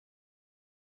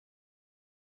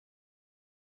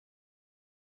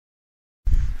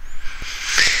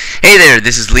Hey there,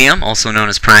 this is Liam, also known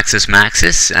as Praxis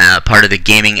Maxis, part of the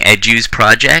GamingEdus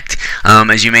project.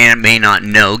 As you may or may not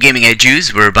know,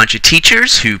 GamingEdus, we're a bunch of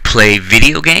teachers who play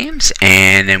video games,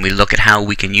 and then we look at how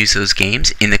we can use those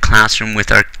games in the classroom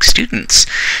with our students.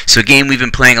 So a game we've been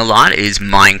playing a lot is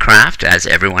Minecraft, as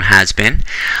everyone has been.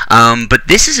 But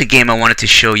this is a game I wanted to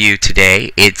show you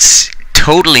today. It's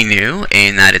totally new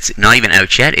in that it's not even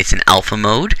out yet. It's in alpha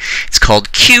mode. It's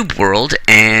called Cube World,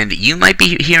 and you might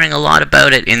be hearing a lot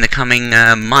about it in the coming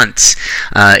months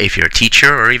if you're a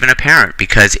teacher or even a parent,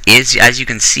 because as you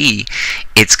can see,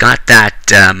 it's got that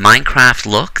Minecraft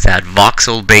look, that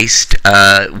voxel-based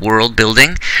world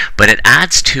building, but it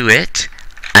adds to it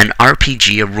an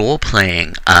RPG, a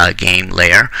role-playing game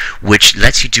layer, which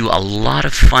lets you do a lot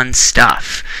of fun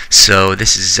stuff. So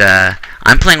this is,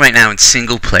 I'm playing right now in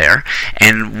single player,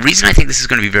 and the reason I think this is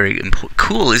going to be very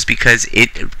cool is because it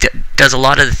does a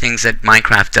lot of the things that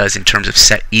Minecraft does in terms of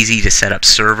easy to set up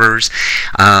servers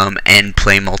and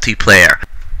play multiplayer.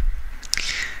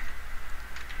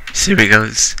 So here he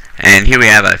goes. And here we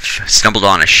have, I've stumbled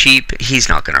on a sheep. He's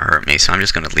not going to hurt me, so I'm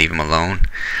just going to leave him alone.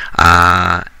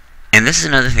 And this is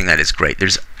another thing that is great.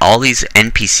 There's all these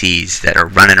NPCs that are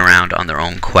running around on their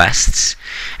own quests.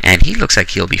 And he looks like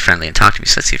he'll be friendly and talk to me.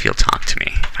 So let's see if he'll talk to me.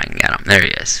 If I can get him. There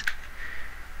he is.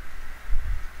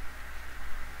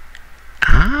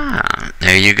 Ah,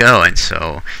 there you go. And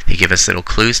so they give us little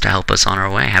clues to help us on our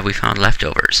way. Have we found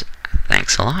leftovers?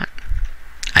 Thanks a lot.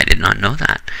 I did not know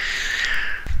that.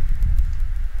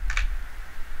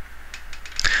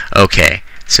 Okay,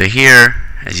 so here,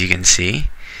 as you can see,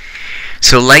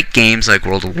 so like games like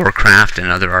World of Warcraft and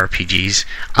other RPGs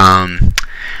and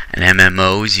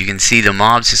MMOs, you can see the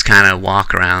mobs just kind of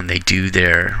walk around. They do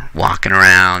their walking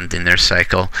around in their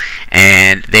cycle,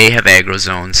 and they have aggro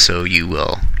zones, so you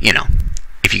will,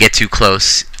 if you get too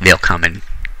close, they'll come and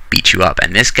beat you up.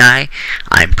 And this guy,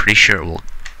 I'm pretty sure, will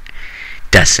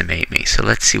decimate me. So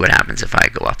let's see what happens if I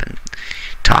go up and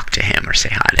talk to him or say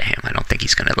hi to him. I don't think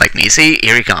he's going to like me. See,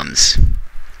 here he comes.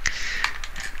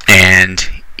 And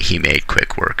he made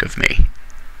quick work of me.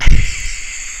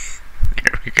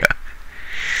 There we go.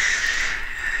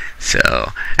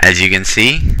 So, as you can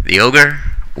see, the ogre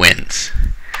wins.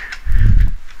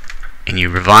 And you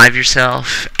revive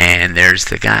yourself, and there's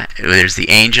the guy, there's the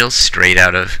angel, straight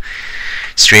out of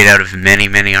many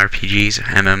RPGs,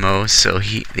 MMOs. So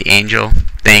the angel,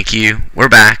 thank you. We're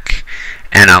back.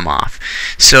 And I'm off.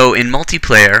 So in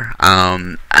multiplayer,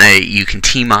 you can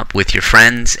team up with your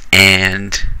friends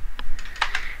and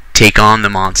take on the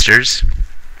monsters.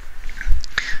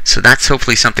 So that's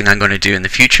hopefully something I'm going to do in the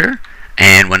future.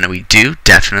 And when we do,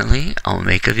 definitely I'll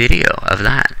make a video of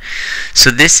that. So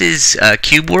this is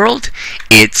Cube World.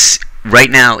 It's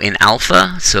right now in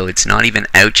alpha, so it's not even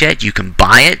out yet. You can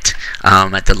buy it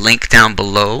at the link down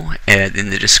below in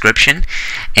the description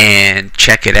and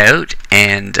check it out.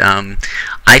 And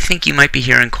I think you might be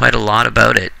hearing quite a lot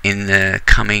about it in the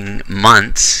coming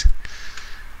months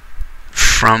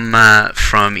from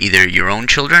either your own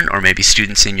children or maybe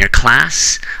students in your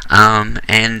class.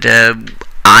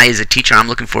 I, as a teacher, I'm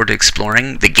looking forward to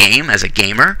exploring the game as a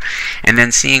gamer, and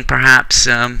then seeing perhaps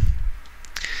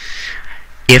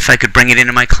if I could bring it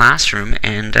into my classroom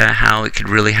and how it could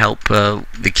really help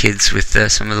the kids with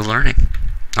some of the learning.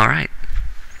 All right.